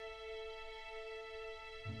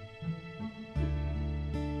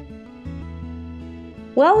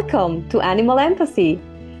Welcome to Animal Empathy,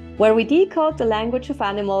 where we decode the language of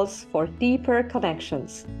animals for deeper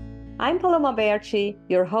connections. I'm Paloma Berci,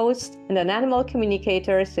 your host and an animal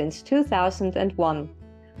communicator since 2001.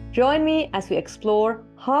 Join me as we explore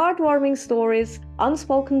heartwarming stories,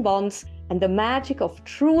 unspoken bonds, and the magic of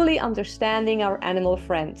truly understanding our animal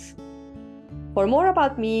friends. For more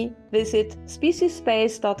about me, visit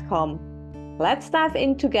speciespace.com. Let's dive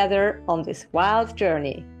in together on this wild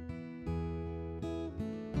journey.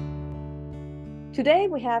 Today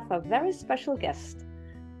we have a very special guest,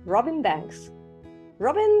 Robin Banks.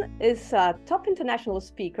 Robin is a top international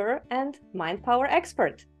speaker and mind power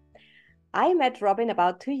expert. I met Robin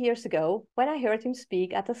about 2 years ago when I heard him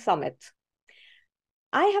speak at a summit.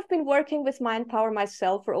 I have been working with mind power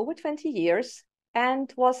myself for over 20 years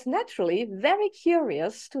and was naturally very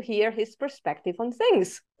curious to hear his perspective on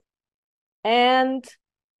things. And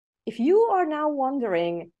if you are now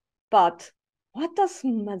wondering, but what does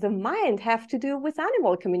the mind have to do with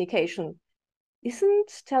animal communication? Isn't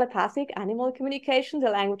telepathic animal communication the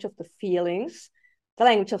language of the feelings, the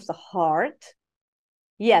language of the heart?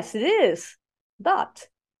 Yes, it is. But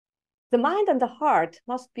the mind and the heart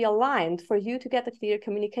must be aligned for you to get a clear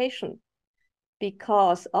communication,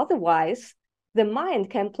 because otherwise the mind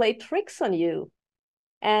can play tricks on you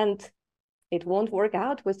and it won't work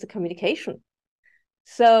out with the communication.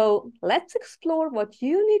 So let's explore what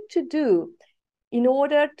you need to do in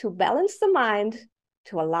order to balance the mind,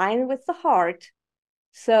 to align with the heart,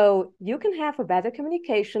 so you can have a better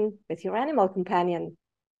communication with your animal companion.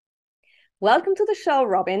 Welcome to the show,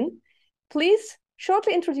 Robin. Please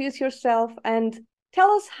shortly introduce yourself and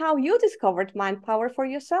tell us how you discovered mind power for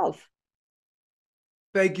yourself.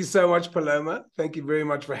 Thank you so much, Paloma. Thank you very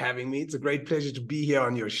much for having me. It's a great pleasure to be here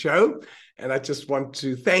on your show. And I just want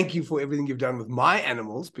to thank you for everything you've done with my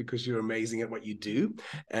animals, because you're amazing at what you do.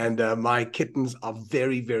 And my kittens are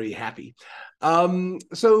very, very happy.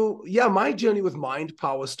 My journey with mind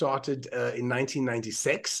power started in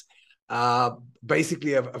 1996.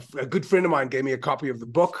 Basically, a good friend of mine gave me a copy of the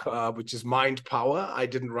book, which is Mind Power. I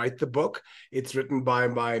didn't write the book. It's written by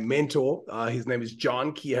my mentor. His name is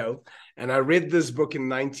John Kehoe. And I read this book in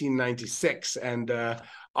 1996. And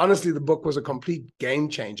honestly, the book was a complete game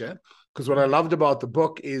changer, because what I loved about the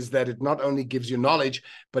book is that it not only gives you knowledge,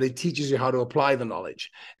 but it teaches you how to apply the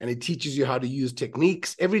knowledge. And it teaches you how to use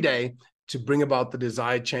techniques every day to bring about the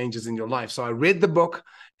desired changes in your life. So I read the book,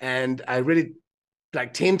 and I read it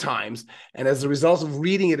like 10 times. And as a result of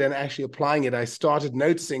reading it and actually applying it, I started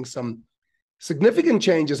noticing some significant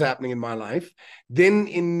changes happening in my life. Then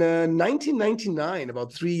in 1999,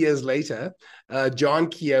 about 3 years later, John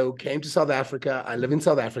Kehoe came to South Africa. I live in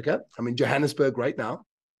South Africa. I'm in Johannesburg right now.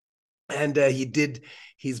 And he did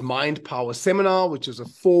his Mind Power seminar, which was a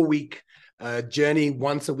 4-week journey,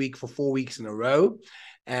 once a week for 4 weeks in a row.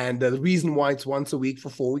 And the reason why it's once a week for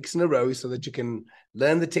 4 weeks in a row is so that you can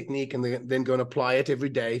learn the technique and then go and apply it every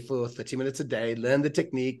day for 30 minutes a day, learn the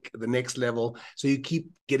technique, the next level. So you keep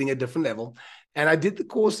getting a different level. And I did the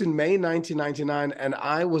course in May 1999, and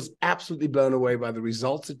I was absolutely blown away by the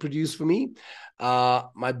results it produced for me.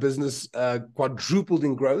 My business quadrupled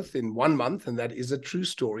in growth in 1 month, and that is a true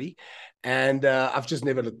story. And I've just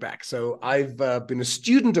never looked back. So I've been a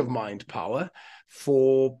student of Mind Power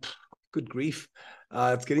for, good grief,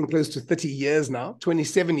 it's getting close to 30 years now,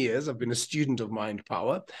 27 years. I've been a student of Mind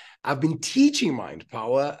Power. I've been teaching Mind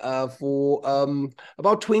Power for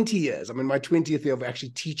about 20 years. I'm in my 20th year of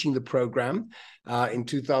actually teaching the program. In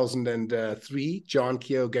 2003, John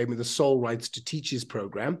Kehoe gave me the sole rights to teach his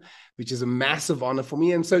program, which is a massive honor for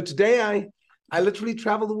me. And so today I literally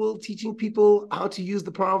travel the world teaching people how to use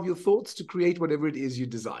the power of your thoughts to create whatever it is you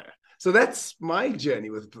desire. So that's my journey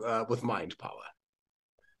with Mind Power.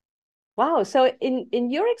 Wow. So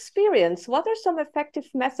in your experience, what are some effective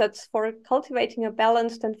methods for cultivating a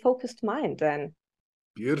balanced and focused mind then?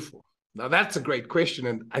 Beautiful. Now that's a great question.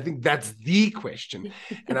 And I think that's the question.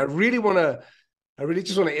 And I really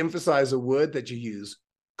just want to emphasize a word that you use: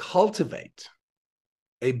 cultivate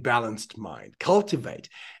a balanced mind. Cultivate.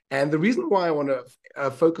 And the reason why I want to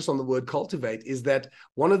focus on the word cultivate is that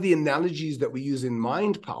one of the analogies that we use in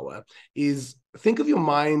Mind Power is, think of your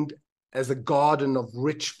mind as a garden of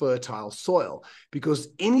rich, fertile soil, because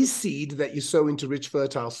any seed that you sow into rich,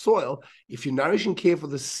 fertile soil, if you nourish and care for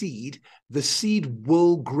the seed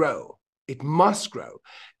will grow. It must grow.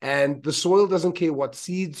 And the soil doesn't care what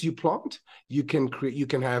seeds you plant. You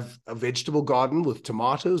can have a vegetable garden with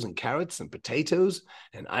tomatoes and carrots and potatoes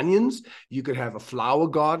and onions. You could have a flower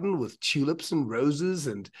garden with tulips and roses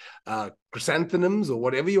and chrysanthemums or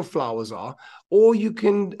whatever your flowers are, or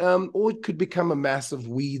it could become a mass of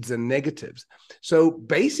weeds and negatives. So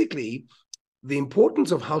basically, the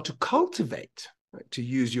importance of how to cultivate, right, to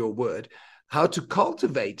use your word, how to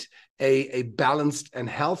cultivate a balanced and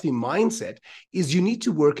healthy mindset is you need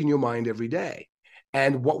to work in your mind every day.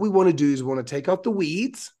 And what we want to do is we want to take out the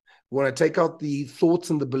weeds. We want to take out the thoughts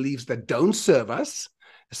and the beliefs that don't serve us.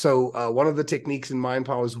 So one of the techniques in Mind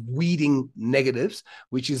Power is weeding negatives,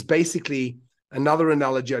 which is basically another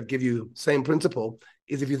analogy I'd give you, same principle,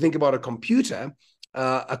 is if you think about a computer,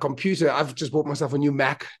 I've just bought myself a new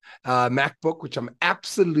MacBook, which I'm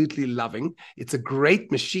absolutely loving. It's a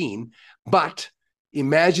great machine, but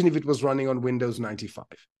imagine if it was running on Windows 95.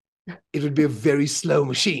 It would be a very slow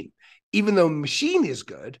machine. Even though the machine is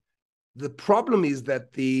good, the problem is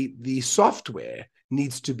that the software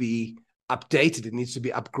needs to be updated. It needs to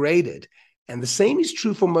be upgraded. And the same is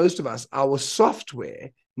true for most of us. Our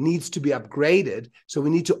software needs to be upgraded. So we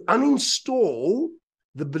need to uninstall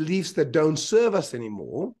the beliefs that don't serve us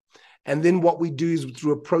anymore. And then what we do is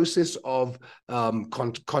through a process of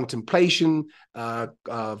contemplation,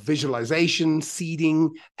 visualization,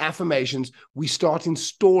 seeding, affirmations, we start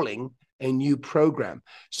installing a new program.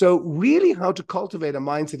 So really how to cultivate a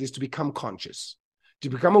mindset is to become conscious, to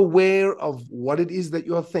become aware of what it is that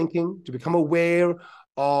you're thinking, to become aware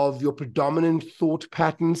of your predominant thought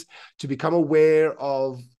patterns, to become aware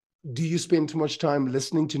of, do you spend too much time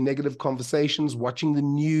listening to negative conversations, watching the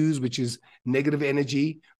news, which is negative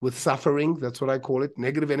energy with suffering? That's what I call it,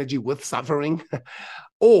 negative energy with suffering.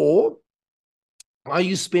 Or are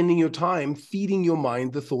you spending your time feeding your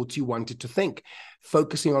mind the thoughts you wanted to think,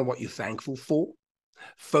 focusing on what you're thankful for,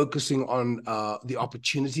 focusing on the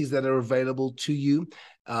opportunities that are available to you,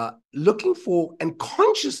 looking for and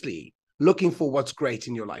consciously looking for what's great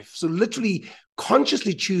in your life. So literally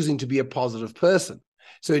consciously choosing to be a positive person.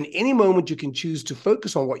 So in any moment, you can choose to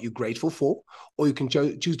focus on what you're grateful for, or you can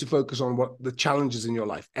choose to focus on what the challenges in your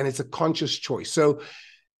life. And it's a conscious choice. So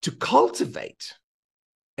to cultivate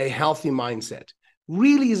a healthy mindset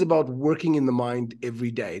really is about working in the mind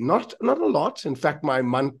every day. Not a lot. In fact, my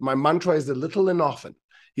mantra is a little and often.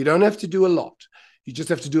 You don't have to do a lot. You just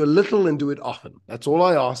have to do a little and do it often. That's all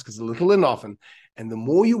I ask, is a little and often. And the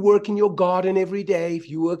more you work in your garden every day, if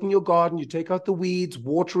you work in your garden, you take out the weeds,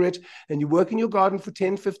 water it, and you work in your garden for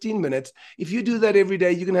 10, 15 minutes. If you do that every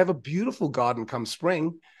day, you can have a beautiful garden come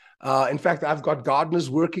spring. In fact, I've got gardeners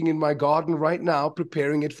working in my garden right now,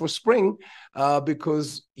 preparing it for spring,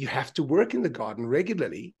 because you have to work in the garden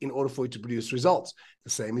regularly in order for it to produce results.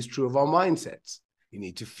 The same is true of our mindsets. You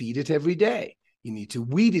need to feed it every day. You need to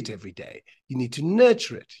weed it every day. You need to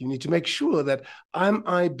nurture it. You need to make sure that am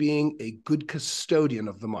I being a good custodian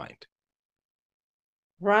of the mind?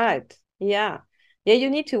 Right. Yeah. Yeah, you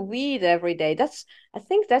need to weed every day. I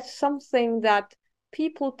think that's something that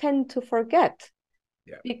people tend to forget.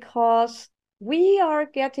 Yeah. Because we are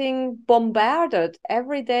getting bombarded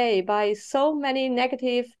every day by so many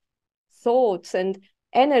negative thoughts and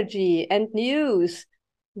energy and news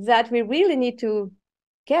that we really need to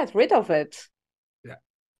get rid of it.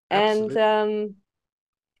 And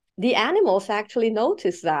the animals actually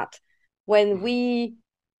notice that when we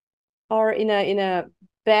are in a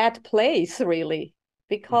bad place, really,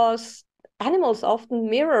 because animals often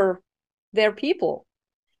mirror their people,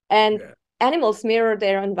 and animals mirror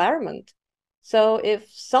their environment. So if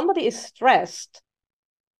somebody is stressed,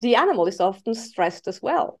 the animal is often stressed as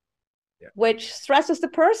well, which stresses the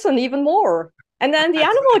person even more. And then the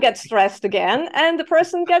animal gets stressed again, and the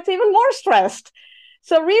person gets even more stressed.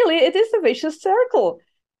 So really, it is a vicious circle.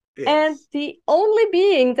 Yes. And the only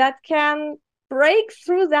being that can break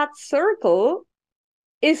through that circle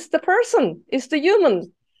is the person, is the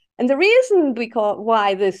human. And the reason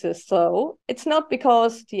why this is so, it's not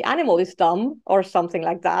because the animal is dumb or something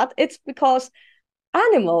like that. It's because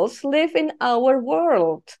animals live in our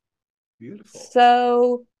world. Beautiful.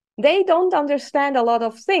 So they don't understand a lot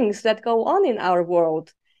of things that go on in our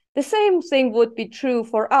world. The same thing would be true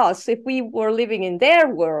for us if we were living in their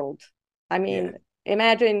world. I mean,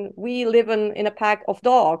 imagine we live in a pack of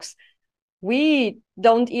dogs. We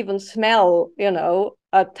don't even smell,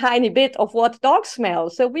 a tiny bit of what dogs smell.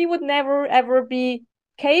 So we would never, ever be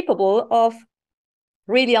capable of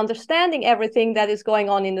really understanding everything that is going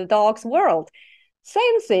on in the dog's world.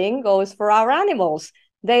 Same thing goes for our animals.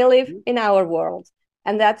 They live in our world.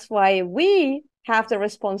 And that's why we have the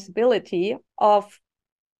responsibility of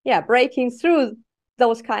breaking through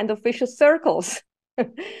those kind of vicious circles.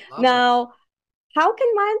 Awesome. Now, how can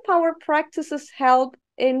mind power practices help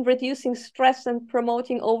in reducing stress and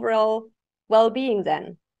promoting overall well-being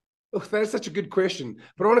then? Oh, that's such a good question.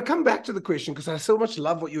 But I want to come back to the question because I so much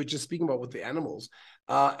love what you were just speaking about with the animals.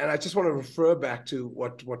 And I just want to refer back to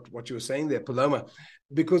what you were saying there, Paloma,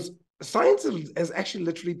 because science has actually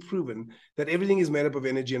literally proven that everything is made up of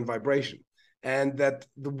energy and vibration, and that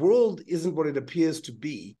the world isn't what it appears to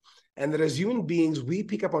be, and that as human beings, we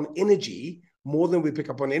pick up on energy more than we pick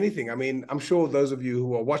up on anything. I mean, I'm sure those of you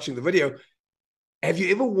who are watching the video, have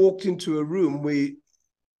you ever walked into a room where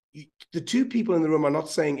the two people in the room are not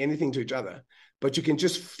saying anything to each other, but you can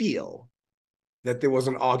just feel that there was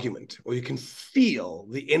an argument, or you can feel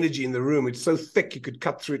the energy in the room? It's so thick you could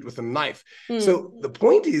cut through it with a knife. So the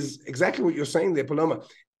point is exactly what you're saying there, Paloma.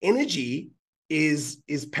 Energy is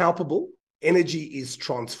palpable, energy is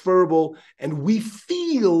transferable, and we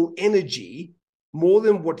feel energy more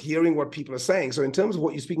than hearing what people are saying. So in terms of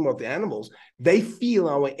what you're speaking about, the animals, they feel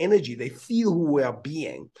our energy, they feel who we are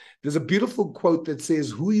being. There's a beautiful quote that says,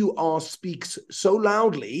 "Who you are speaks so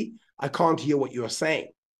loudly, I can't hear what you are saying."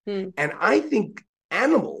 And I think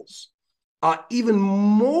animals are even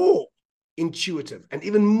more intuitive and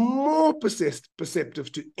even more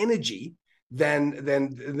perceptive to energy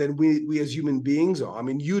than we as human beings are. I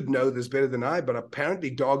mean, you'd know this better than I, but apparently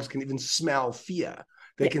dogs can even smell fear.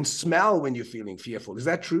 They can smell when you're feeling fearful. Is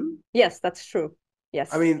that true? Yes, that's true.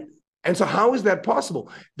 Yes. I mean, and so how is that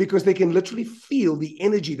possible? Because they can literally feel the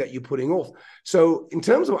energy that you're putting off. So in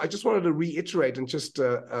terms of, I just wanted to reiterate and just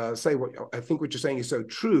say what I think what you're saying is so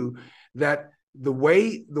true, that the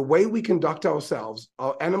way we conduct ourselves,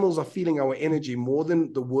 our animals are feeling our energy more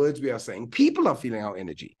than the words we are saying. People are feeling our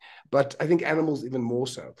energy, but I think animals even more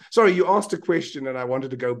so. Sorry, you asked a question and I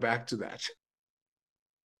wanted to go back to that.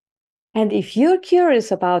 And if you're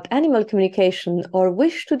curious about animal communication or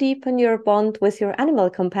wish to deepen your bond with your animal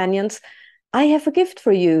companions, I have a gift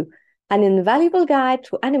for you, an invaluable guide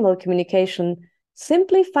to animal communication.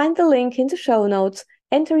 Simply find the link in the show notes,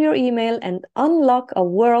 enter your email, and unlock a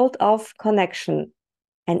world of connection.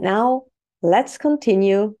 And now, let's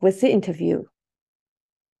continue with the interview.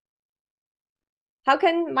 How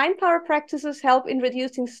can mind power practices help in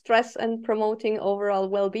reducing stress and promoting overall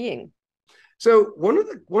well-being? So one of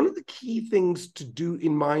the key things to do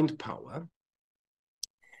in mind power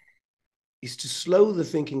is to slow the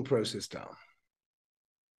thinking process down,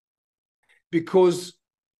 because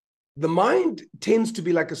the mind tends to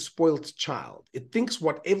be like a spoilt child. It thinks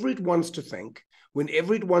whatever it wants to think,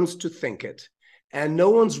 whenever it wants to think it, and no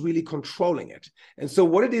one's really controlling it. And so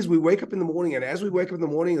what it is, we wake up in the morning, and as we wake up in the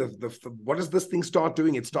morning, what does this thing start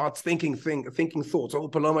doing? It starts thinking thoughts. Oh,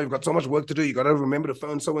 Paloma, you've got so much work to do. You got to remember to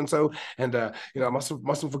phone so-and-so. And, I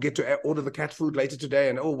mustn't forget to order the cat food later today.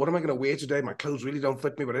 And, oh, what am I going to wear today? My clothes really don't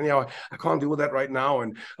fit me. But anyhow, I can't deal with that right now.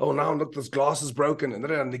 And, oh, now look, this glass is broken.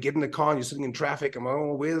 And they get in the car and you're sitting in traffic. And,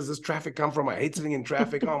 oh, where does this traffic come from? I hate sitting in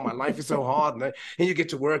traffic. Oh, my life is so hard. And you get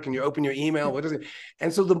to work and you open your email. What is it?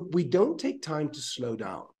 And so we don't take time to slow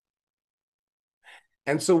down.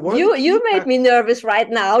 And so you made me nervous right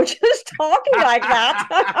now just talking like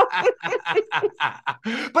that.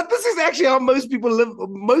 But this is actually how most people live,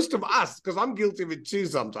 most of us, because I'm guilty of it too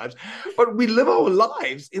sometimes, but we live our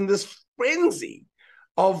lives in this frenzy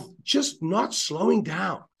of just not slowing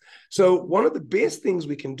down. So one of the best things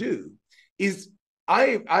we can do is,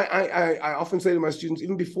 I often say to my students,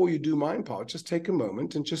 even before you do mind power, just take a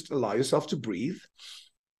moment and just allow yourself to breathe.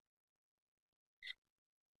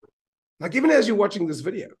 Like even as you're watching this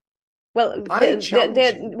video. Well,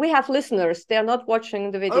 we have listeners. They're not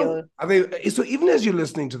watching the video. Oh, so even as you're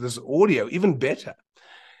listening to this audio, even better,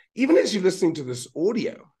 even as you're listening to this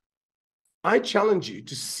audio, I challenge you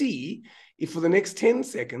to see if for the next 10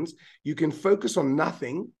 seconds, you can focus on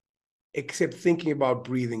nothing except thinking about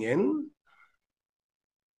breathing in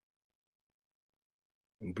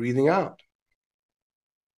and breathing out.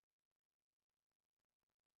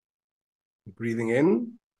 Breathing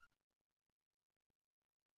in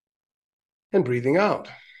and breathing out.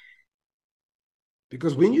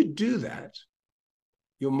 Because when you do that,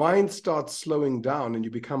 your mind starts slowing down and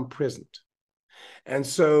you become present. And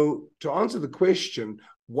so to answer the question,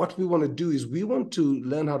 what we want to do is we want to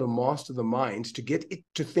learn how to master the mind, to get it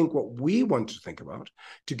to think what we want to think about,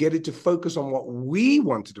 to get it to focus on what we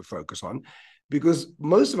wanted to focus on, because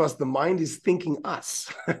most of us, the mind is thinking us.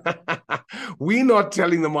 We're not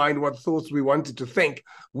telling the mind what thoughts we wanted to think.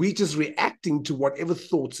 We're just reacting to whatever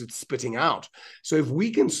thoughts it's spitting out. So if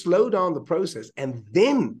we can slow down the process and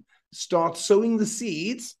then start sowing the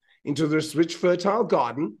seeds into this rich, fertile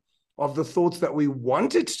garden of the thoughts that we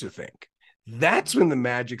wanted to think, that's when the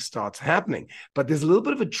magic starts happening. But there's a little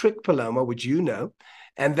bit of a trick, Paloma, which you know,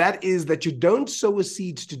 and that is that you don't sow a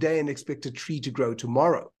seed today and expect a tree to grow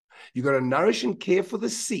tomorrow. You got to nourish and care for the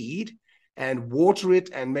seed and water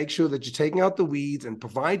it and make sure that you're taking out the weeds and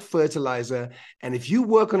provide fertilizer. And if you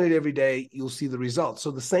work on it every day, you'll see the results.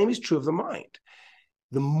 So the same is true of the mind.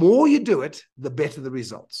 The more you do it, the better the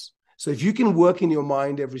results. So if you can work in your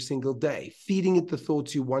mind every single day, feeding it the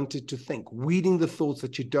thoughts you want it to think, weeding the thoughts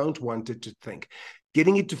that you don't want it to think,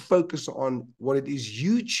 getting it to focus on what it is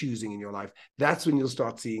you choosing in your life, that's when you'll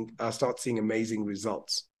start seeing amazing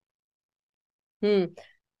results.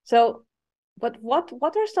 So, but what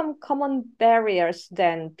are some common barriers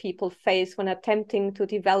then people face when attempting to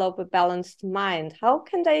develop a balanced mind? How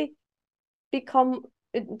can they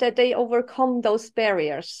overcome those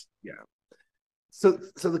barriers? Yeah. So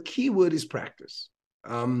the key word is practice,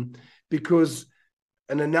 because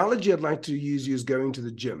an analogy I'd like to use is going to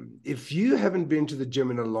the gym. If you haven't been to the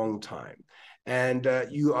gym in a long time and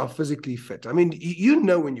you are physically fit, I mean, you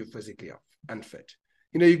know when you're physically unfit.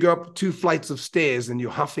 You know, you go up 2 flights of stairs and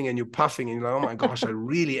you're huffing and you're puffing and you're like, oh my gosh, I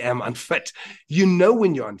really am unfit. You know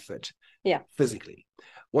when you're unfit, physically.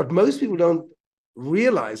 What most people don't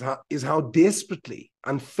realize is how desperately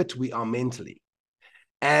unfit we are mentally.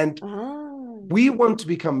 And we want to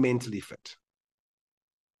become mentally fit.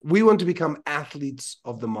 We want to become athletes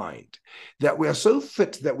of the mind, that we are so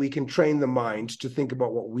fit that we can train the mind to think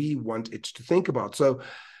about what we want it to think about. So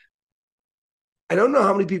I don't know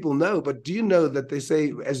how many people know, but do you know that they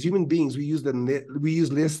say as human beings, we use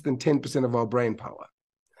less than 10% of our brain power?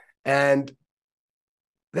 And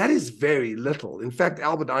that is very little. In fact,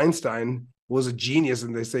 Albert Einstein was a genius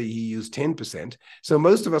and they say he used 10%. So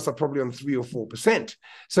most of us are probably on 3 or 4%.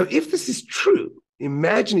 So if this is true,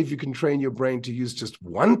 imagine if you can train your brain to use just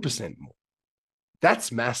 1% more.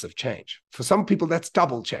 That's massive change. For some people, that's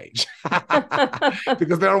double change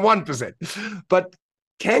because they're on 1%. But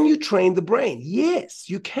can you train the brain? Yes,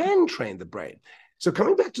 you can train the brain. So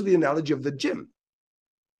coming back to the analogy of the gym,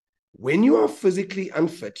 when you are physically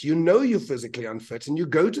unfit, you know you're physically unfit, and you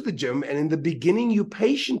go to the gym, and in the beginning, you're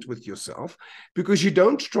patient with yourself because you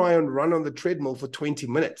don't try and run on the treadmill for 20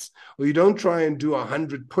 minutes, or you don't try and do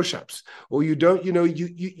 100 push-ups, or you don't,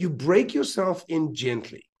 you break yourself in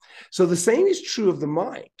gently. So the same is true of the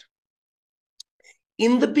mind.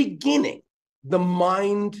 In the beginning, the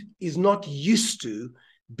mind is not used to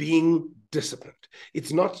being disciplined.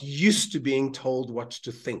 It's not used to being told what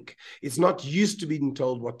to think. It's not used to being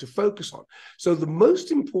told what to focus on. So the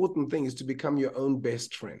most important thing is to become your own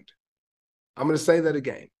best friend. I'm going to say that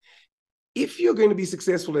again. If you're going to be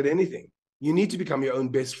successful at anything, you need to become your own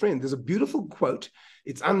best friend. There's a beautiful quote.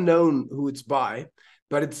 It's unknown who it's by,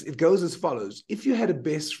 but it goes as follows. If you had a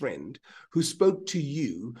best friend who spoke to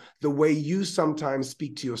you the way you sometimes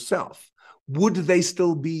speak to yourself, would they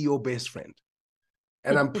still be your best friend?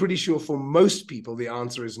 And I'm pretty sure for most people, the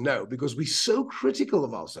answer is no, because we're so critical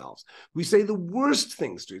of ourselves. We say the worst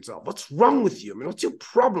things to ourselves. What's wrong with you? I mean, what's your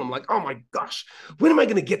problem? Like, oh my gosh, when am I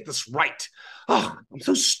going to get this right? Oh, I'm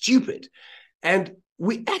so stupid. And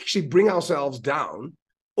we actually bring ourselves down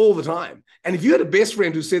all the time. And if you had a best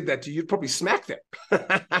friend who said that to you, you'd probably smack them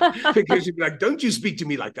because you'd be like, don't you speak to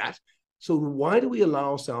me like that. So why do we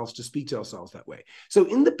allow ourselves to speak to ourselves that way? So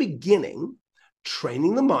in the beginning,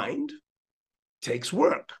 training the mind takes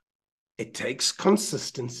work. It takes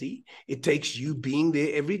consistency. It takes you being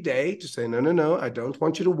there every day to say, no, I don't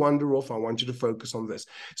want you to wander off. I want you to focus on this.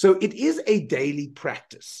 So it is a daily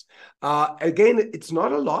practice. Again, it's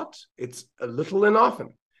not a lot. It's a little and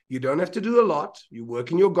often. You don't have to do a lot. You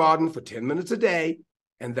work in your garden for 10 minutes a day,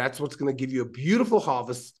 and that's what's going to give you a beautiful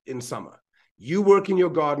harvest in summer. You work in your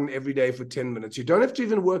garden every day for 10 minutes. You don't have to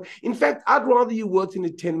even work. In fact, I'd rather you work in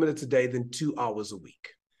it 10 minutes a day than 2 hours a week.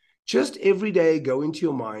 Just every day, go into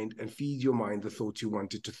your mind and feed your mind the thoughts you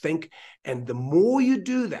wanted to think. And the more you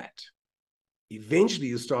do that, eventually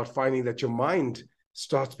you start finding that your mind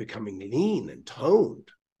starts becoming lean and toned.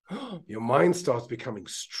 Your mind starts becoming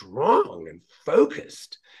strong and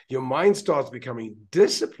focused. Your mind starts becoming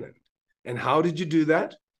disciplined. And how did you do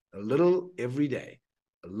that? A little every day,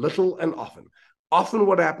 a little and often. Often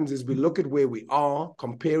what happens is we look at where we are,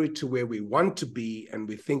 compare it to where we want to be, and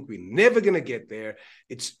we think we're never going to get there.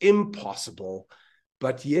 It's impossible.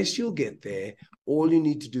 But yes, you'll get there. All you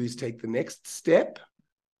need to do is take the next step.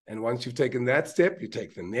 And once you've taken that step, you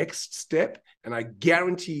take the next step, and I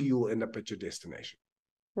guarantee you'll end up at your destination.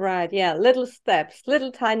 Right. Yeah. Little steps,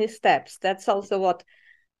 little tiny steps. That's also what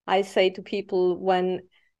I say to people when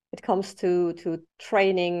it comes to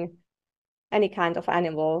training any kind of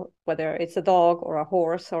animal, whether it's a dog or a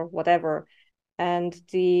horse or whatever. And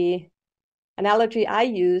the analogy I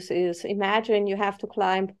use is, imagine you have to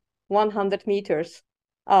climb 100 meters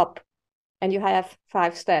up and you have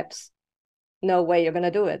 5 steps. No way you're going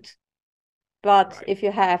to do it. But right. If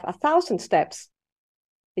you have 1,000 steps,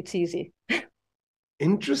 it's easy.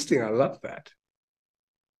 Interesting. I love that.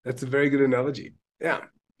 That's a very good analogy. Yeah.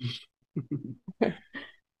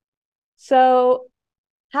 So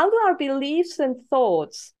how do our beliefs and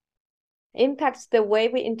thoughts impacts the way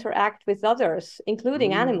we interact with others,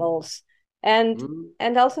 including animals, and Mm.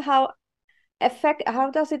 and also how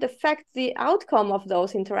does it affect the outcome of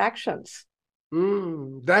those interactions?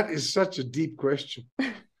 That is such a deep question.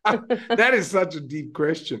 That is such a deep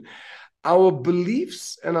question. Our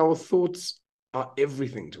beliefs and our thoughts are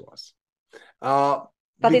everything to us.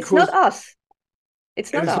 But it's not us.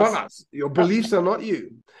 It's not it's us. not us. Your beliefs are not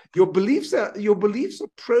you. Your beliefs are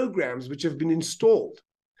programs which have been installed.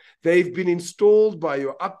 They've been installed by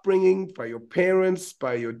your upbringing, by your parents,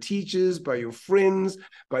 by your teachers, by your friends,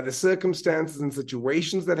 by the circumstances and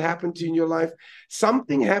situations that happen to you in your life.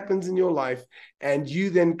 Something happens in your life, and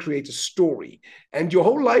you then create a story. And your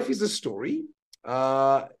whole life is a story.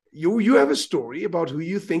 You have a story about who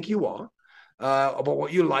you think you are, about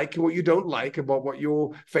what you like and what you don't like, about what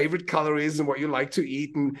your favorite color is and what you like to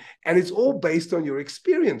eat. And it's all based on your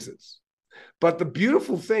experiences. But the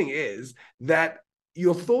beautiful thing is that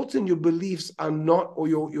your thoughts and your beliefs are not, or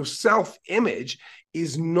your self-image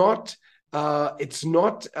is not, it's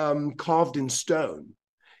not carved in stone.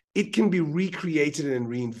 It can be recreated and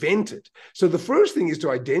reinvented. So the first thing is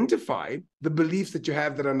to identify the beliefs that you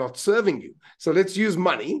have that are not serving you. So let's use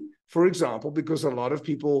money, for example, because a lot of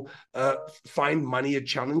people find money a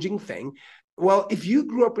challenging thing. Well, if you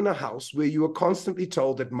grew up in a house where you were constantly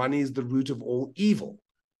told that money is the root of all evil,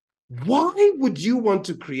 why would you want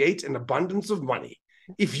to create an abundance of money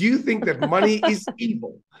if you think that money is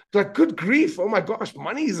evil? Like, good grief, oh my gosh,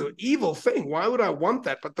 money is an evil thing. Why would I want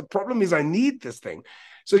that? But the problem is I need this thing.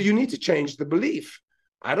 So you need to change the belief.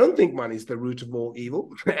 I don't think money is the root of all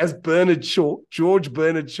evil. As George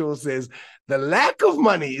Bernard Shaw says, the lack of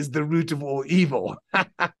money is the root of all evil.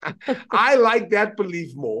 I like that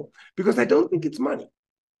belief more because I don't think it's money.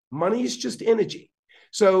 Money is just energy.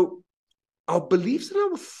 So our beliefs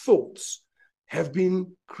and our thoughts have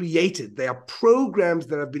been created. They are programs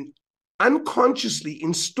that have been unconsciously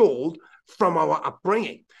installed from our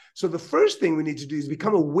upbringing. So the first thing we need to do is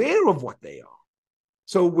become aware of what they are.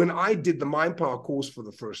 So when I did the Mind Power course for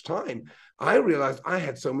the first time, I realized I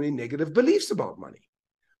had so many negative beliefs about money.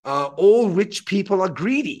 All rich people are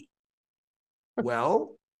greedy.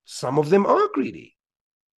 Well, some of them are greedy.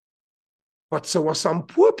 But so are some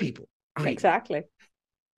poor people greedy. Exactly.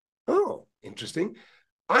 Oh, interesting.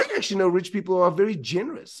 I actually know rich people who are very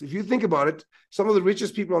generous. If you think about it, some of the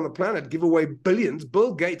richest people on the planet give away billions.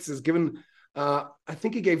 Bill Gates has given, I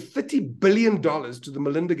think he gave $30 billion to the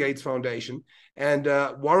Melinda Gates Foundation. And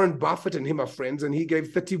Warren Buffett and him are friends, and he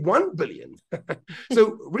gave $31 billion.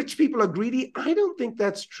 So rich people are greedy. I don't think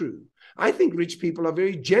that's true. I think rich people are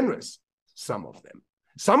very generous, some of them.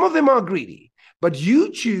 Some of them are greedy, but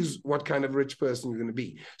you choose what kind of rich person you're going to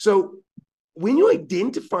be. So when you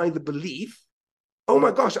identify the belief, oh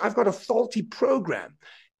my gosh, I've got a faulty program.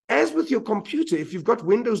 As with your computer, if you've got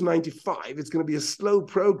Windows 95, it's going to be a slow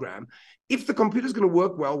program. If the computer is going to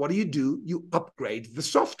work well, what do? You upgrade the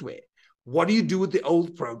software. What do you do with the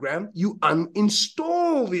old program? You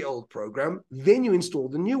uninstall the old program, then you install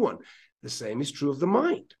the new one. The same is true of the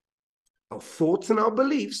mind. Our thoughts and our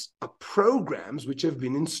beliefs are programs which have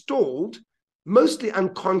been installed mostly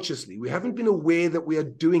unconsciously. We haven't been aware that we are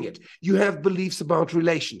doing it. You have beliefs about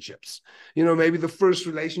relationships. You know, maybe the first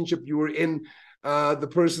relationship you were in, the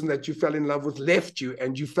person that you fell in love with left you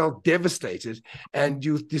and you felt devastated, and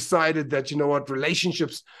you decided that, you know what,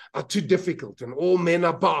 relationships are too difficult and all men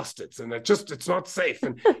are bastards and it's not safe.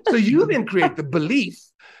 And so you then create the belief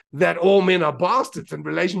that all men are bastards and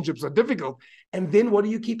relationships are difficult. And then what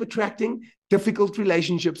do you keep attracting? Difficult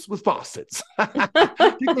relationships with bastards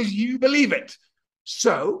because you believe it.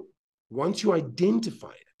 So once you identify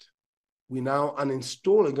it, we now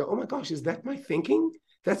uninstall and go, oh my gosh, is that my thinking?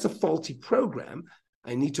 That's a faulty program.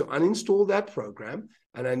 I need to uninstall that program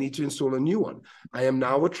and I need to install a new one. I am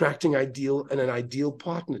now attracting an ideal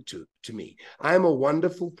partner to me. I am a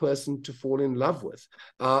wonderful person to fall in love with.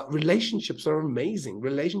 Relationships are amazing.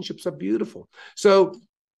 Relationships are beautiful. So,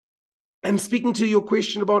 and speaking to your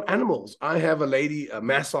question about animals, I have a lady, a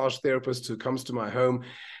massage therapist who comes to my home,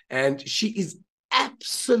 and she is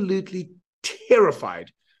absolutely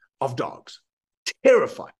terrified of dogs.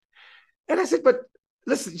 Terrified. And I said, but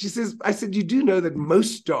listen, she says, I said, you do know that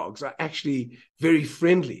most dogs are actually very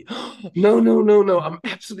friendly. No. I'm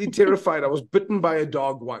absolutely terrified. I was bitten by a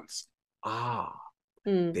dog once.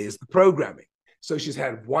 There's the programming. So she's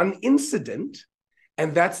had one incident,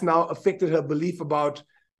 and that's now affected her belief about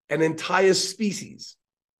an entire species.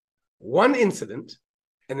 One incident,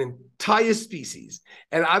 an entire species.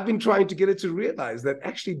 And I've been trying to get it to realize that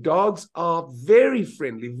actually dogs are very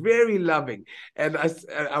friendly, very loving. And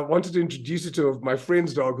I wanted to introduce it to my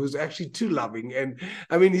friend's dog, who's actually too loving. And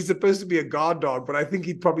I mean, he's supposed to be a guard dog, but I think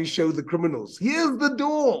he'd probably show the criminals, here's the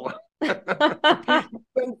door.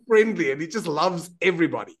 So friendly, and he just loves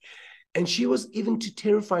everybody. And she was even too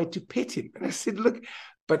terrified to pet him. And I said, look,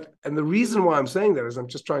 and the reason why I'm saying that is I'm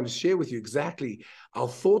just trying to share with you exactly our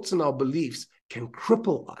thoughts and our beliefs can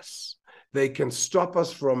cripple us. They can stop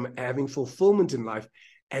us from having fulfillment in life.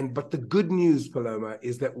 But the good news, Paloma,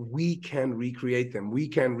 is that we can recreate them. We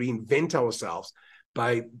can reinvent ourselves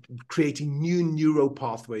by creating new neural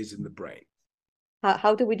pathways in the brain.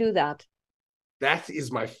 How do we do that? That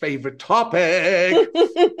is my favorite topic.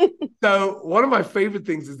 So one of my favorite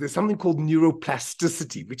things is there's something called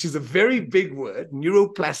neuroplasticity, which is a very big word,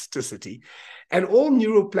 neuroplasticity. And all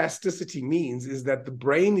neuroplasticity means is that the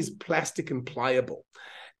brain is plastic and pliable.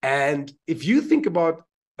 And if you think about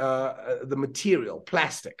the material,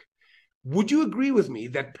 plastic, would you agree with me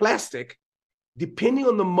that plastic, depending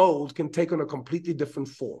on the mold, can take on a completely different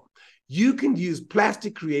form? You can use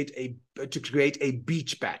plastic to create a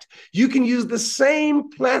beach bat. You can use the same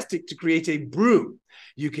plastic to create a broom.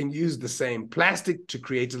 You can use the same plastic to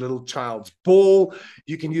create a little child's ball.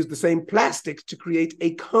 You can use the same plastic to create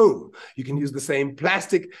a comb. You can use the same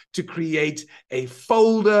plastic to create a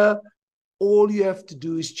folder. All you have to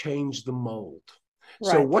do is change the mold.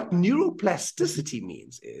 Right. So what neuroplasticity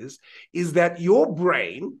means is that your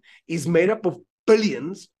brain is made up of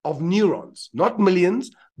billions of neurons, not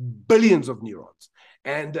millions, billions of neurons.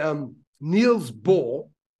 And Niels Bohr,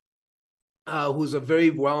 who's a very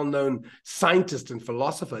well-known scientist and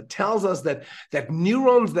philosopher, tells us that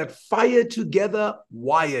neurons that fire together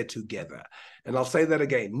wire together. And I'll say that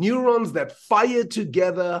again. Neurons that fire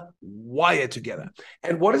together wire together.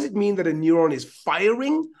 And what does it mean that a neuron is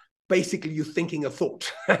firing? Basically, you're thinking a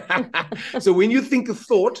thought. So when you think a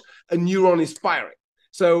thought, a neuron is firing.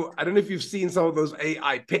 So I don't know if you've seen some of those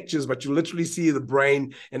AI pictures, but you literally see the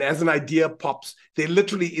brain, and as an idea pops, there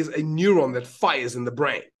literally is a neuron that fires in the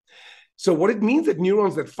brain. So what it means that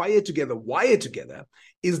neurons that fire together, wire together,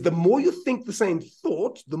 is the more you think the same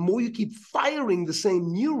thought, the more you keep firing the same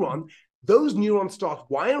neuron, those neurons start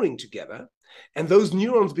wiring together, and those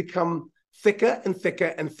neurons become thicker and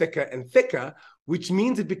thicker and thicker and thicker, which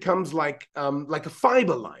means it becomes like a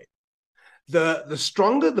fiber line. The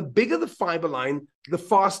stronger, the bigger the fiber line, the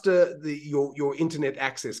faster your internet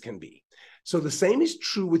access can be. So the same is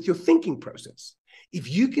true with your thinking process. If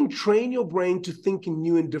you can train your brain to think in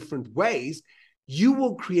new and different ways, you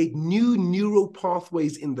will create new neural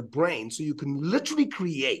pathways in the brain. So you can literally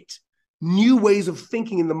create new ways of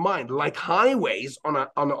thinking in the mind, like highways on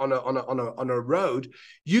a road.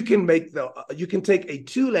 You can take a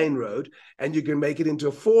 2-lane road and you can make it into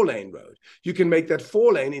a 4-lane road. You can make that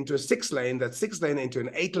 4-lane into a 6-lane, that 6-lane into an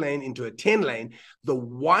 8-lane, into a 10-lane. The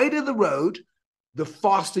wider the road, the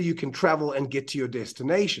faster you can travel and get to your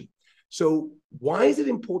destination. So why is it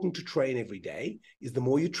important to train every day? Is the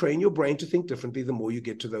more you train your brain to think differently, the more you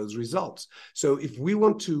get to those results. So if we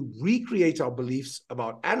want to recreate our beliefs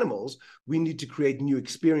about animals, we need to create new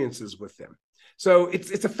experiences with them. So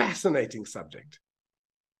it's a fascinating subject.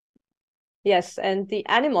 Yes, and the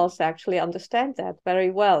animals actually understand that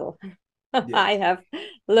very well. Yes. I have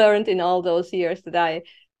learned in all those years that I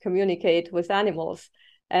communicate with animals.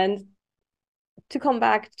 And to come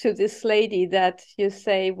back to this lady that you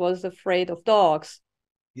say was afraid of dogs.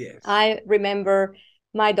 Yes. I remember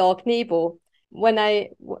my dog Nebo. When I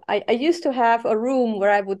used to have a room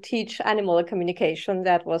where I would teach animal communication.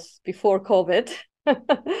 That was before COVID.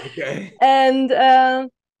 Okay. And I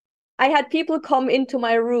had people come into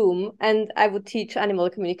my room and I would teach animal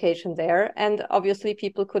communication there. And obviously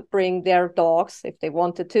people could bring their dogs if they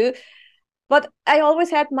wanted to. But I always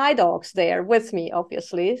had my dogs there with me,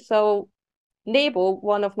 obviously. So Nebo,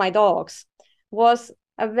 one of my dogs, was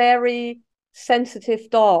a very sensitive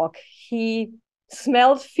dog. He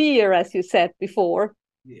smelled fear, as you said before.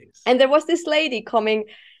 Yes. And there was this lady coming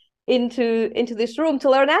into this room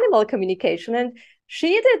to learn animal communication, and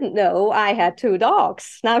she didn't know I had 2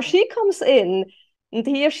 dogs. Now she comes in, and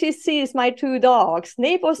here she sees my 2 dogs.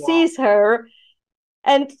 Nebo sees her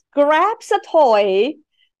and grabs a toy,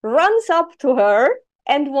 runs up to her,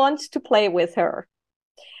 and wants to play with her.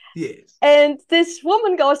 Yes. And this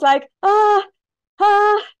woman goes like, no,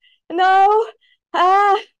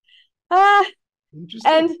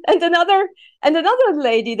 and another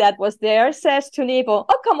lady that was there says to Nebo,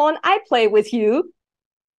 oh, come on, I play with you.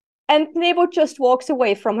 And Nebo just walks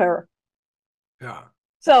away from her. Yeah.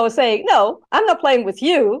 So saying, no, I'm not playing with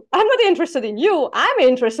you. I'm not interested in you. I'm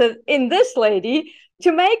interested in this lady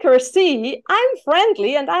to make her see I'm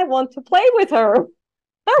friendly and I want to play with her.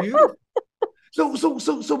 Beautiful.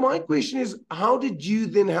 So my question is, how did you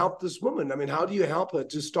then help this woman? I mean, how do you help her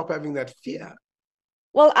to stop having that fear?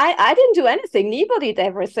 Well, I didn't do anything. Nebo did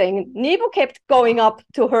everything. Nebo kept going up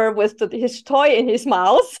to her with his toy in his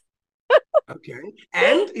mouth. Okay.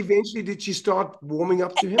 And eventually, did she start warming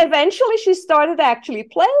up to him? Eventually, she started actually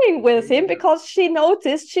playing with him because she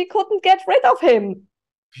noticed she couldn't get rid of him.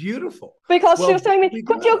 Beautiful. Because she was telling me,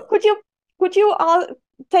 could you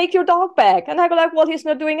take your dog back? And I go like, well, he's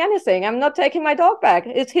not doing anything. I'm not taking my dog back.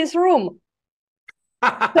 It's his room.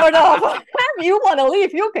 Sort of. If you want to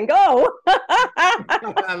leave, you can go.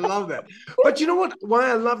 I love that. But you know what? Why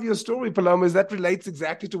I love your story, Paloma, is that relates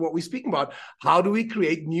exactly to what we're speaking about. How do we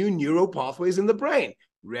create new neural pathways in the brain?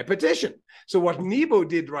 Repetition. So what Nebo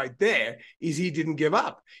did right there is he didn't give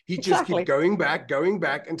up. He just kept going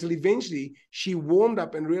back until eventually she warmed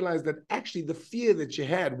up and realized that actually the fear that she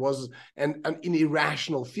had was an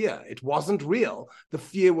irrational fear. It wasn't real. The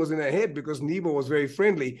fear was in her head because Nebo was very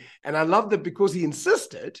friendly. And I love that because he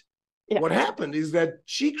insisted, what happened is that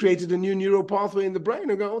she created a new neural pathway in the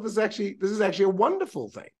brain and go, oh, this is actually a wonderful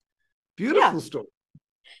thing. Beautiful story.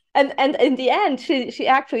 And in the end, she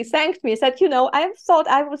actually thanked me, said, I thought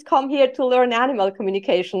I would come here to learn animal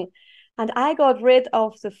communication. And I got rid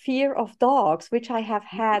of the fear of dogs, which I have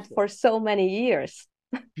had for so many years.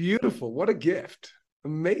 Beautiful. What a gift.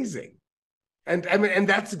 Amazing. And I mean, and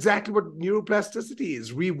that's exactly what neuroplasticity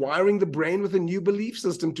is, rewiring the brain with a new belief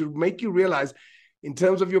system to make you realize, in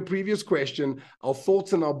terms of your previous question, our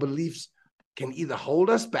thoughts and our beliefs can either hold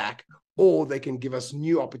us back or they can give us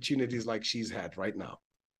new opportunities like she's had right now.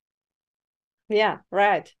 Yeah,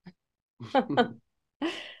 right.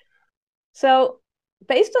 So,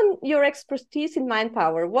 based on your expertise in mind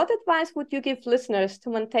power, what advice would you give listeners to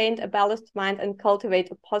maintain a balanced mind and cultivate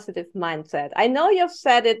a positive mindset? I know you've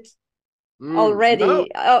said it already. No.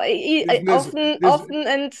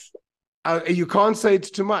 Often, and you can't say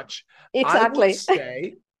it's too much. Exactly. I would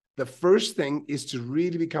say the first thing is to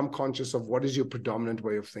really become conscious of what is your predominant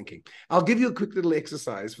way of thinking. I'll give you a quick little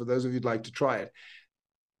exercise for those of you who'd like to try it.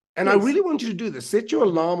 And I really want you to do this. Set your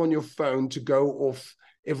alarm on your phone to go off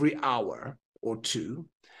every hour or two.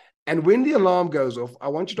 And when the alarm goes off, I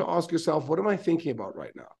want you to ask yourself, what am I thinking about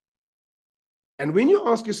right now? And when you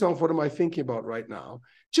ask yourself, what am I thinking about right now?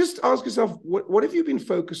 Just ask yourself, what have you been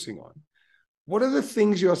focusing on? What are the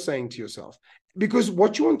things you're saying to yourself? Because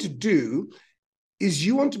what you want to do is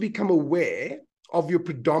you want to become aware of your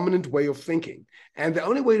predominant way of thinking. And the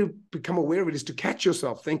only way to become aware of it is to catch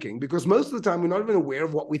yourself thinking, because most of the time we're not even aware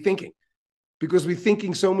of what we're thinking, because we're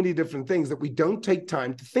thinking so many different things that we don't take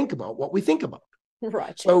time to think about what we think about.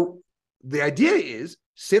 Right. So the idea is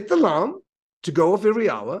set the alarm to go off every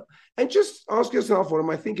hour and just ask yourself, what am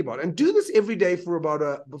I thinking about? And do this every day for about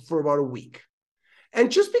a week.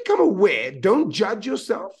 And just become aware. Don't judge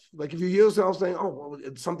yourself. Like if you hear yourself saying, oh, well,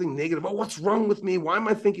 it's something negative. Oh, what's wrong with me? Why am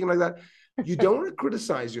I thinking like that? You don't want to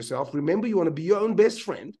criticize yourself. Remember, you want to be your own best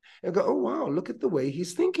friend and go, oh, wow, look at the way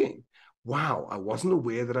he's thinking. Wow, I wasn't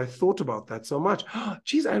aware that I thought about that so much. Oh,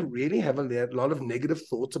 geez, I really have a lot of negative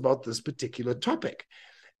thoughts about this particular topic.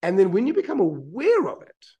 And then when you become aware of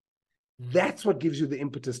it, that's what gives you the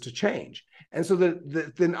impetus to change. And so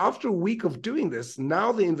then after a week of doing this,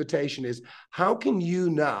 now the invitation is, how can you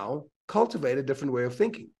now cultivate a different way of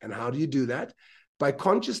thinking? And how do you do that? By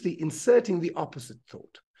consciously inserting the opposite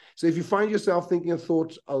thought. So if you find yourself thinking a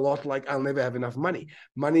thought a lot like, I'll never have enough money,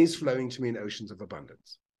 money is flowing to me in oceans of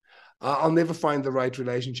abundance. I'll never find the right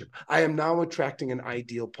relationship. I am now attracting an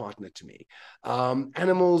ideal partner to me.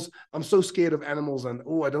 Animals, I'm so scared of animals, and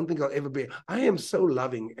I don't think I'll ever be. I am so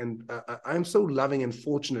loving, and I'm so loving and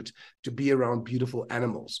fortunate to be around beautiful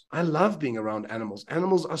animals. I love being around animals.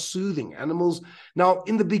 Animals are soothing. Animals. Now,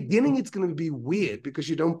 in the beginning, it's going to be weird because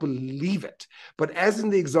you don't believe it. But as in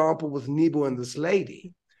the example with Nebo and this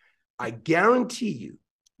lady, I guarantee you,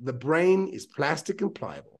 the brain is plastic and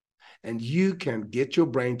pliable. And you can get your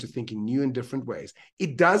brain to think in new and different ways.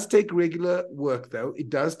 It does take regular work, though. It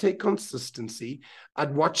does take consistency.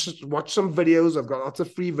 I'd watch some videos. I've got lots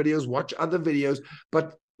of free videos. Watch other videos.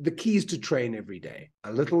 But the key is to train every day,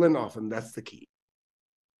 a little and often. That's the key.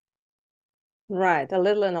 Right, a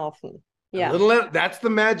little and often. Yeah, that's the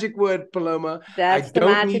magic word, Paloma. I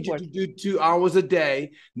don't need you to do 2 hours a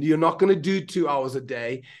day. You're not going to do 2 hours a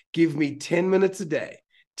day. Give me 10 minutes a day.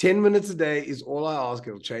 10 minutes a day is all I ask.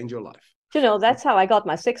 It'll change your life. That's how I got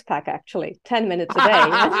my 6-pack, actually. 10 minutes a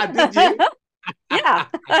day. Did you? Yeah.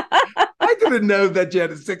 I didn't know that you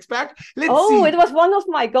had a six pack. Let's Oh, see. it was one of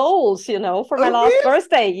my goals, for my Oh, last really?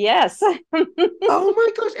 birthday. Yes. Oh my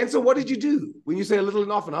gosh. And so what did you do? When you say a little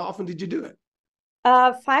and often, how often did you do it?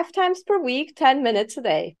 5 times per week, 10 minutes a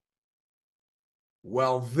day.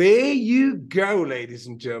 Well, there you go, ladies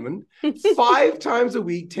and gentlemen. 5 times a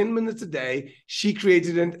week, 10 minutes a day, she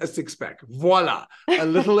created a six pack. Voila, a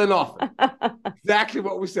little and often. Exactly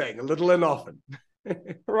what we're saying, a little and often.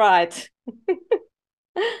 Right.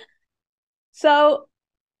 So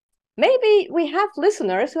maybe we have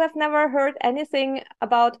listeners who have never heard anything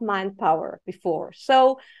about mind power before.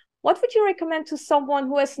 So, what would you recommend to someone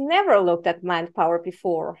who has never looked at mind power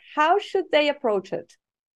before? How should they approach it?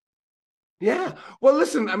 Yeah. Well,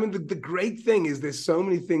 listen, I mean, the great thing is there's so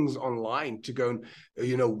many things online to go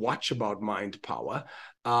and, watch about mind power.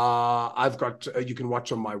 I've got, you can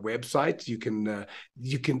watch on my website.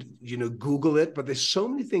 Google it, but there's so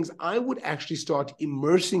many things. I would actually start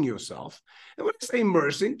immersing yourself. And when I say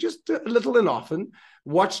immersing, just a little and often,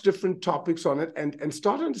 watch different topics on it and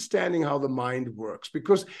start understanding how the mind works,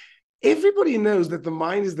 because everybody knows that the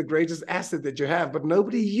mind is the greatest asset that you have, but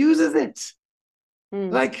nobody uses it.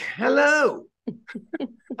 Like, hello.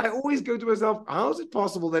 I always go to myself, how is it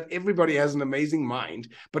possible that everybody has an amazing mind,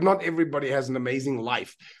 but not everybody has an amazing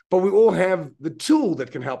life? But we all have the tool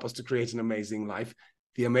that can help us to create an amazing life,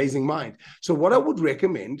 the amazing mind. So what I would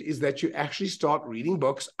recommend is that you actually start reading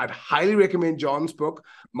books. I'd highly recommend John's book,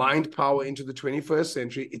 Mind Power into the 21st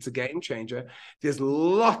Century. It's a game changer. There's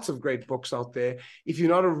lots of great books out there. If you're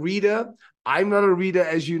not a reader, I'm not a reader,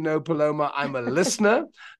 as you know, Paloma. I'm a listener.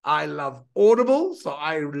 I love Audible. So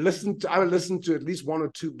I listen to at least 1 or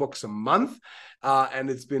 2 books a month. And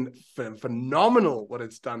it's been phenomenal what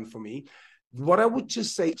it's done for me. What I would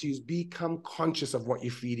just say to you is become conscious of what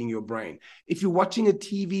you're feeding your brain. If you're watching a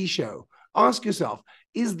TV show, ask yourself,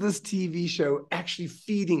 is this TV show actually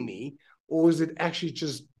feeding me, or is it actually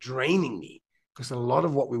just draining me? Because a lot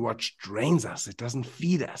of what we watch drains us. It doesn't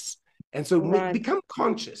feed us. And so become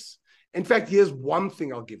conscious. In fact, here's one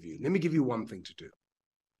thing I'll give you. Let me give you one thing to do.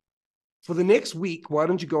 For the next week, why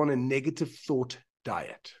don't you go on a negative thought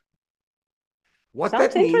diet? What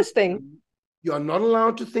Sounds that means, interesting. you are not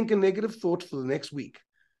allowed to think a negative thought for the next week.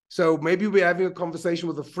 So maybe we're having a conversation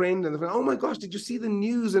with a friend and they're like, oh my gosh, did you see the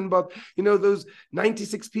news and about, those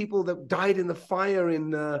 96 people that died in the fire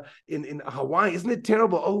in Hawaii? Isn't it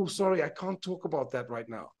terrible? Oh, sorry, I can't talk about that right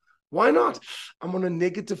now. Why not? I'm on a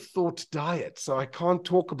negative thought diet, so I can't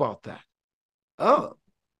talk about that. Oh,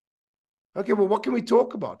 okay, well, what can we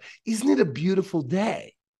talk about? Isn't it a beautiful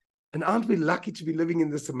day? And aren't we lucky to be living in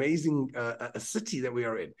this amazing city that we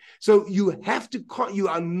are in? So you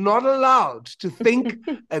are not allowed to think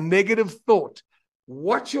a negative thought.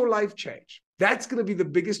 Watch your life change. That's going to be the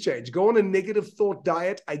biggest change. Go on a negative thought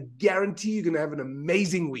diet. I guarantee you're going to have an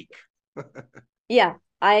amazing week. Yeah,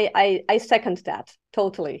 I second that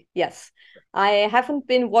totally. Yes. I haven't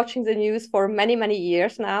been watching the news for many, many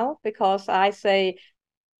years now because I say,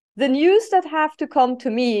 the news that have to come to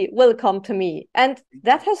me will come to me. And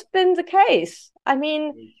that has been the case. I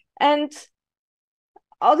mean, and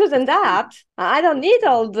other than that, I don't need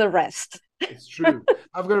all the rest. It's true.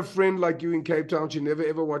 I've got a friend like you in Cape Town. She never,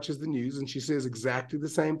 ever watches the news. And she says exactly the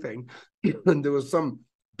same thing. And there was some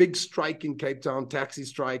big strike in Cape Town, taxi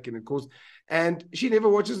strike. And of course, and she never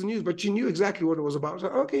watches the news, but she knew exactly what it was about. So,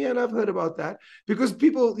 okay, yeah, and I've heard about that. Because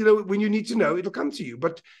people, when you need to know, it'll come to you.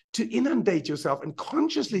 But to inundate yourself and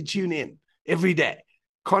consciously tune in every day,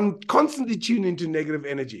 constantly tune into negative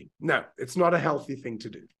energy. No, it's not a healthy thing to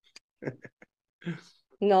do.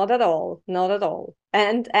 Not at all. Not at all.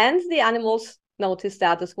 And the animals notice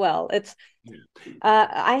that as well.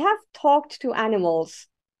 I have talked to animals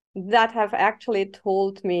that have actually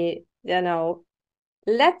told me,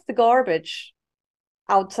 let the garbage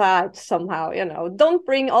outside somehow, don't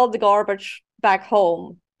bring all the garbage back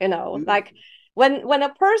home, like when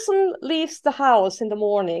a person leaves the house in the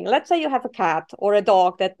morning, let's say you have a cat or a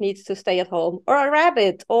dog that needs to stay at home, or a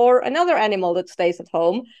rabbit or another animal that stays at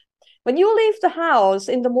home. When you leave the house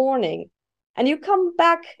in the morning and you come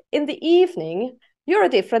back in the evening, you're a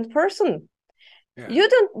different person. Yeah.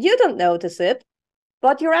 You don't notice it,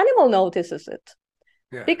 but your animal notices it.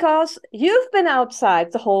 Yeah. Because you've been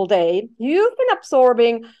outside the whole day. You've been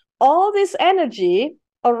absorbing all this energy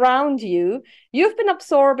around you. You've been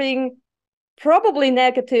absorbing probably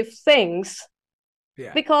negative things.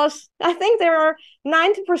 Yeah. Because I think there are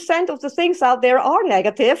 90% of the things out there are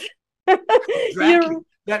negative. Exactly.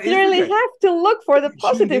 You really have to look for the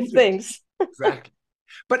positive things. Exactly.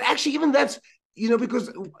 But actually, even that's,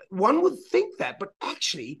 because one would think that, but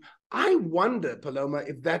actually, I wonder, Paloma,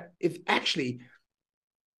 if actually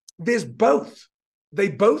There's both. They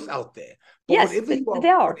both out there. But Yes, they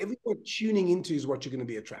are. whatever you're tuning into is what you're going to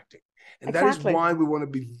be attracting. And Exactly. that is why we want to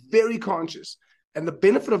be very conscious. And the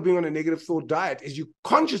benefit of being on a negative thought diet is you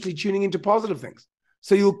consciously tuning into positive things.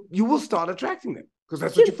 So you will start attracting them because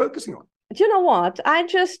that's what you're focusing on. Do you know what? I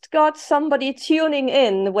just got somebody tuning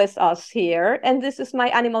in with us here, and this is my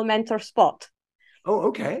animal mentor Spot. Oh,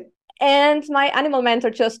 okay. And my animal mentor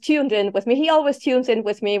just tuned in with me. He always tunes in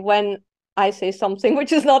with me when I say something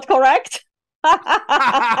which is not correct. That's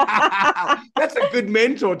a good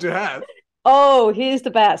mentor to have. Oh, he's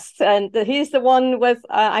the best. And he's the one with,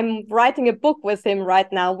 I'm writing a book with him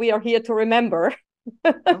right now. We are here to remember.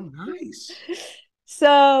 Oh, nice.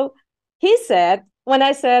 So he said, when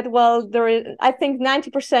I said, well, I think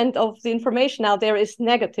 90% of the information out there is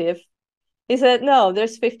negative. He said, no,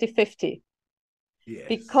 there's 50-50. Yes.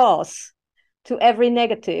 Because to every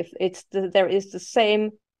negative, there is the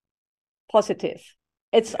same positive.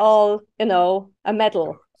 It's all, a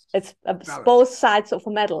medal. It's both sides of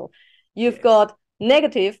a medal. You've got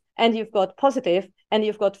negative and you've got positive and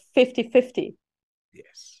you've got 50-50.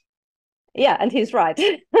 Yes. Yeah, and he's right.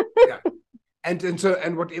 Yeah.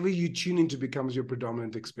 And whatever you tune into becomes your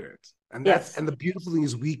predominant experience. And and the beautiful thing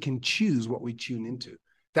is we can choose what we tune into.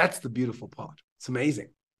 That's the beautiful part. It's amazing.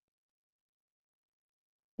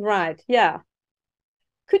 Right. Yeah.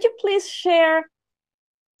 Could you please share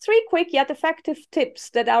 3 quick yet effective tips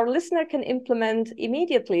that our listener can implement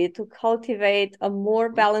immediately to cultivate a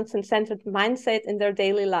more balanced and centered mindset in their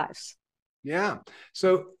daily lives? Yeah.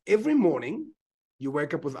 So every morning you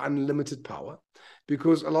wake up with unlimited power,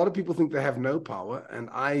 because a lot of people think they have no power. And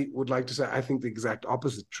I would like to say, I think the exact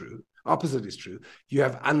opposite is true. You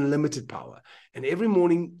have unlimited power. And every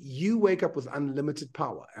morning you wake up with unlimited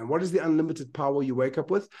power. And what is the unlimited power you wake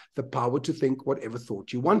up with? The power to think whatever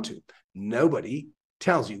thought you want to. Nobody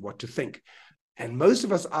tells you what to think. And most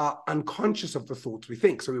of us are unconscious of the thoughts we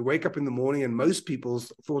think. So we wake up in the morning and most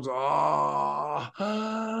people's thoughts are,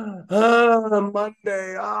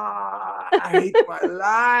 Monday, I hate my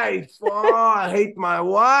life. I hate my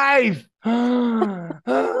wife.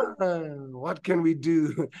 What can we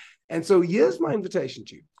do? And so here's my invitation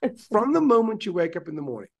to you. From the moment you wake up in the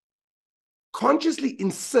morning, consciously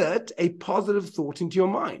insert a positive thought into your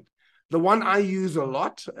mind. The one I use a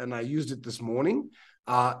lot, and I used it this morning,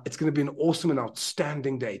 it's going to be an awesome and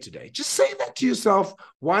outstanding day today. Just say that to yourself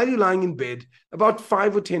while you're lying in bed about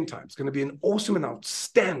 5 or 10 times. It's going to be an awesome and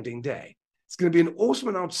outstanding day. It's going to be an awesome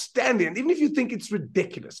and outstanding. And even if you think it's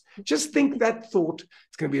ridiculous, just think that thought.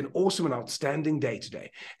 It's going to be an awesome and outstanding day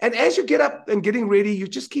today. And as you get up and getting ready, you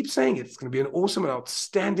just keep saying it. It's going to be an awesome and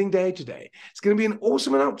outstanding day today. It's going to be an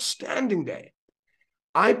awesome and outstanding day.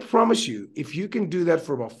 I promise you, if you can do that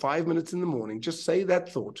for about 5 minutes in the morning, just say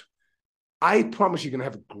that thought. I promise you're going to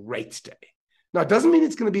have a great day. Now, it doesn't mean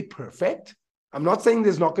it's going to be perfect. I'm not saying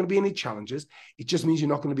there's not going to be any challenges. It just means you're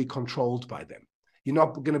not going to be controlled by them. You're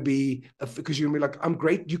not going to be, because you're going to be like, I'm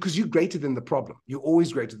great, because you're greater than the problem. You're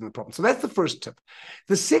always greater than the problem. So that's the first tip.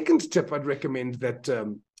 The second tip I'd recommend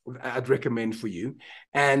for you,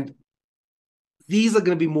 and these are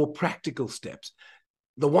going to be more practical steps.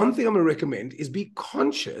 The one thing I'm going to recommend is be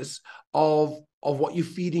conscious of what you're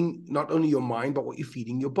feeding, not only your mind, but what you're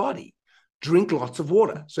feeding your body. Drink lots of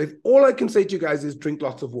water. So if all I can say to you guys is drink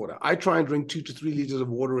lots of water. I try and drink 2 to 3 liters of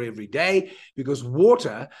water every day, because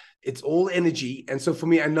water, it's all energy. And so for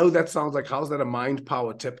me, I know that sounds like, how's that a mind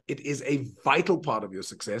power tip? It is a vital part of your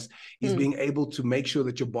success, is being able to make sure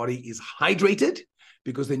that your body is hydrated,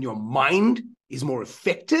 because then your mind is more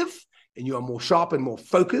effective and you are more sharp and more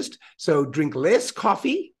focused. So drink less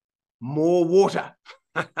coffee, more water.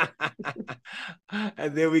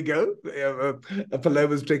 And there we go.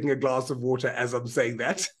 Paloma's taking a glass of water as I'm saying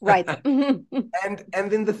that. Right. And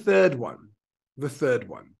then the third one.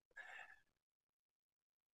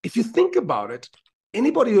 If you think about it,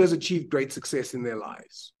 anybody who has achieved great success in their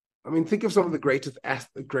lives, I mean, think of some of the greatest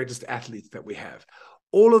athletes that we have.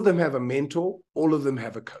 All of them have a mentor. All of them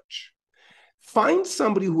have a coach. Find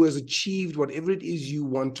somebody who has achieved whatever it is you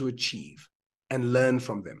want to achieve and learn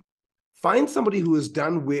from them. Find somebody who has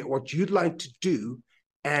done what you'd like to do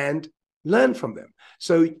and learn from them.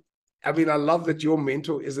 So, I mean, I love that your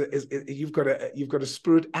mentor you've got a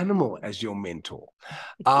spirit animal as your mentor.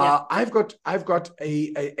 Yeah. I've got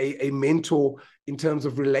a mentor in terms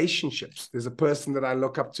of relationships. There's a person that I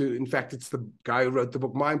look up to. In fact, it's the guy who wrote the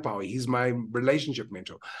book Mind Power. He's my relationship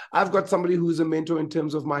mentor. I've got somebody who's a mentor in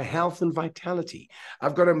terms of my health and vitality.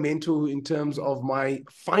 I've got a mentor in terms of my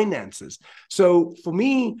finances. So for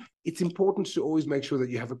me, it's important to always make sure that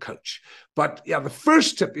you have a coach. But yeah, the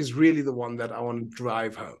first tip is really the one that I want to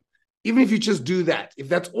drive home. Even if you just do that, if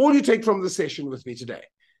that's all you take from the session with me today,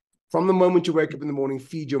 From the moment you wake up in the morning,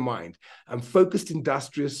 feed your mind. I'm focused,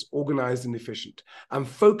 industrious, organized, and efficient. I'm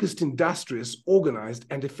focused, industrious, organized,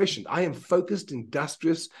 and efficient. I am focused,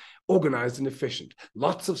 industrious, organized, and efficient.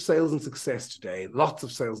 Lots of sales and success today. Lots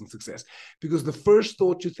of sales and success. Because the first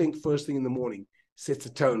thought you think first thing in the morning sets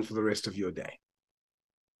a tone for the rest of your day.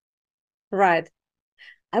 Right.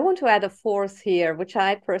 I want to add a fourth here, which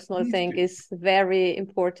I personally think is very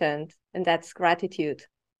important, and that's gratitude.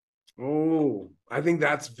 Oh, I think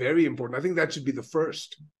that's very important. I think that should be the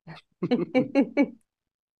first. And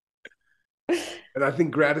I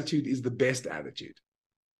think gratitude is the best attitude.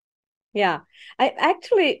 Yeah. I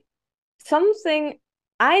actually, something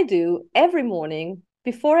I do every morning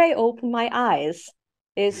before I open my eyes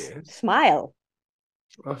is smile.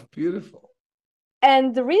 Oh, beautiful.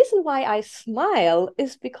 And the reason why I smile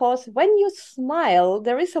is because when you smile,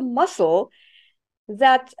 there is a muscle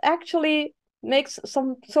that actually makes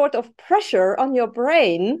some sort of pressure on your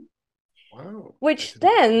brain, which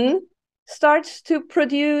then starts to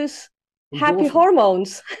produce happy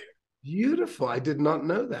hormones. Beautiful. I did not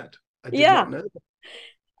know that. I did not know that.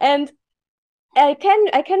 And I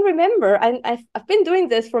can remember, and I've been doing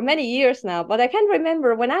this for many years now, but I can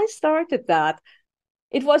remember when I started that,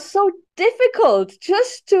 it was so difficult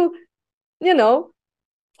just to, pull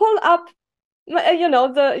up,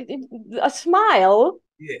 a smile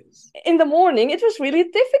in the morning. It was really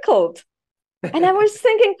difficult. And I was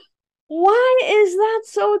thinking, why is that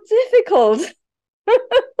so difficult?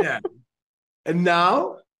 Yeah. And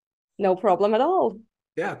now? No problem at all.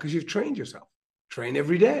 Yeah, because you've trained yourself. Train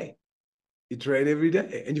every day. You train every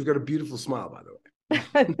day. And you've got a beautiful smile, by the way.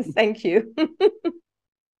 Thank you.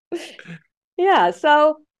 Yeah.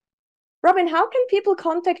 So, Robin, how can people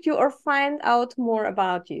contact you or find out more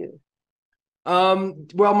about you?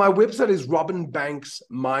 Well, my website is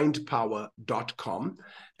robinbanksmindpower.com.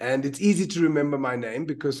 And it's easy to remember my name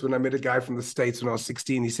because when I met a guy from the States when I was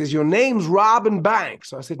 16, he says, "Your name's Robin Banks."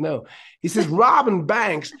 So I said, "No." He says, "Robin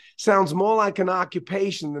Banks sounds more like an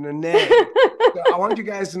occupation than a name." So I want you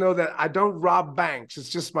guys to know that I don't rob banks. It's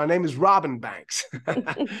just my name is Robin Banks.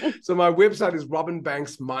 So my website is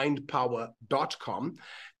robinbanksmindpower.com.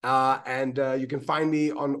 And you can find me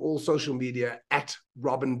on all social media at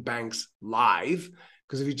Robin Banks Live.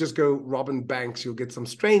 Because if you just go Robin Banks, you'll get some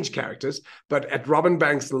strange characters. But at Robin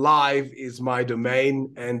Banks Live is my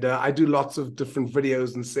domain. And I do lots of different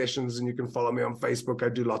videos and sessions. And you can follow me on Facebook. I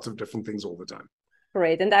do lots of different things all the time.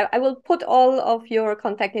 Great. And I will put all of your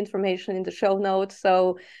contact information in the show notes.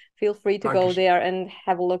 So feel free to go there and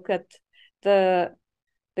have a look at the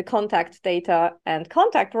contact data and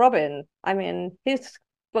contact Robin. I mean, his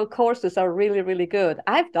courses are really, really good.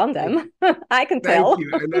 I've done them. I can tell. Thank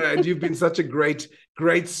you. And you've been such a great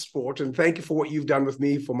sport. And thank you for what you've done with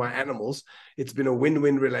me for my animals. It's been a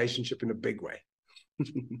win-win relationship in a big way.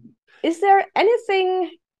 Is there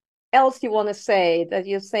anything else you want to say that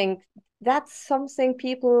you think that's something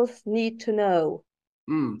people need to know?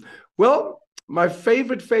 Well, my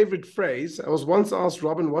favorite phrase, I was once asked,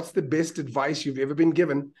 "Robin, what's the best advice you've ever been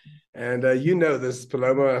given?" And you know this,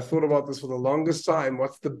 Paloma. I thought about this for the longest time.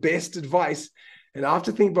 What's the best advice? And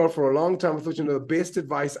after thinking about it for a long time, I thought, the best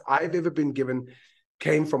advice I've ever been given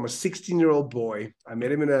came from a 16-year-old boy. I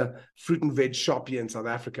met him in a fruit and veg shop here in South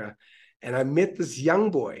Africa. And I met this young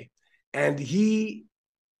boy, and he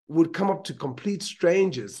would come up to complete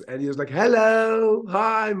strangers. And he was like, "Hello,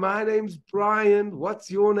 hi, my name's Brian. What's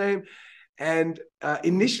your name?" And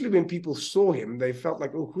initially, when people saw him, they felt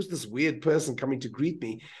like, "Oh, who's this weird person coming to greet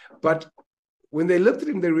me?" But when they looked at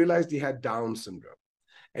him, they realized he had Down syndrome.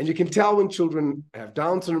 And you can tell when children have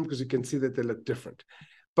Down syndrome because you can see that they look different.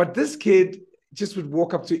 But this kid just would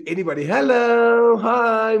walk up to anybody. "Hello,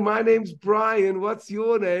 hi, my name's Brian. What's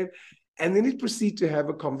your name?" And then he'd proceed to have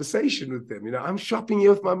a conversation with them. "I'm shopping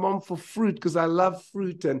here with my mom for fruit because I love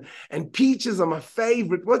fruit, and peaches are my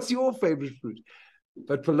favorite. What's your favorite fruit?"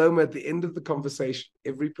 But Paloma, at the end of the conversation,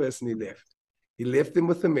 every person he left them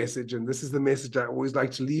with a message. And this is the message I always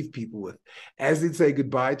like to leave people with. As they'd say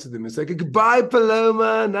goodbye to them, it's like, "Goodbye,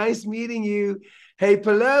 Paloma. Nice meeting you. Hey,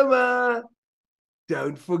 Paloma,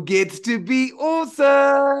 don't forget to be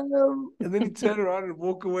awesome." And then he'd turn around and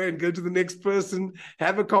walk away and go to the next person,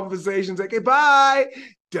 have a conversation, say, "Okay, bye.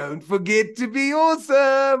 Don't forget to be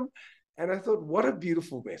awesome." And I thought, what a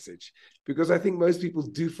beautiful message, because I think most people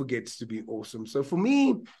do forget to be awesome. So for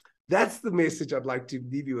me, that's the message I'd like to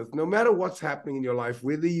leave you with. No matter what's happening in your life,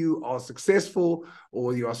 whether you are successful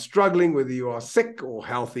or you are struggling, whether you are sick or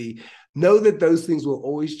healthy, know that those things will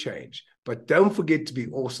always change. But don't forget to be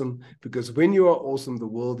awesome, because when you are awesome, the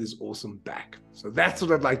world is awesome back. So that's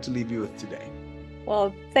what I'd like to leave you with today.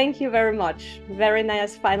 Well, thank you very much. Very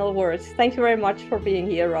nice final words. Thank you very much for being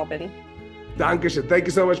here, Robin. Dankeschön. Thank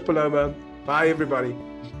you so much, Paloma. Bye, everybody.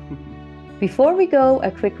 Before we go,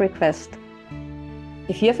 a quick request.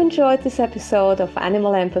 If you have enjoyed this episode of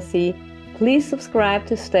Animal Empathy, please subscribe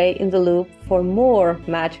to stay in the loop for more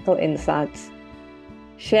magical insights.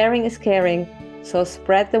 Sharing is caring, so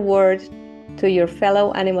spread the word to your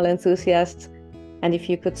fellow animal enthusiasts. And if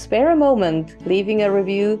you could spare a moment, leaving a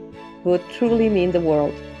review would truly mean the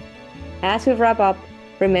world. As we wrap up,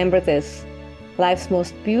 remember this: life's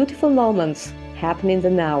most beautiful moments happen in the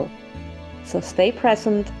now. So stay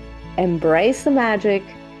present, embrace the magic,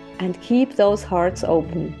 and keep those hearts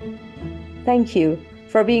open. Thank you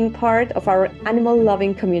for being part of our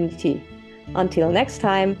animal-loving community. Until next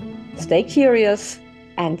time, stay curious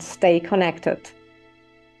and stay connected.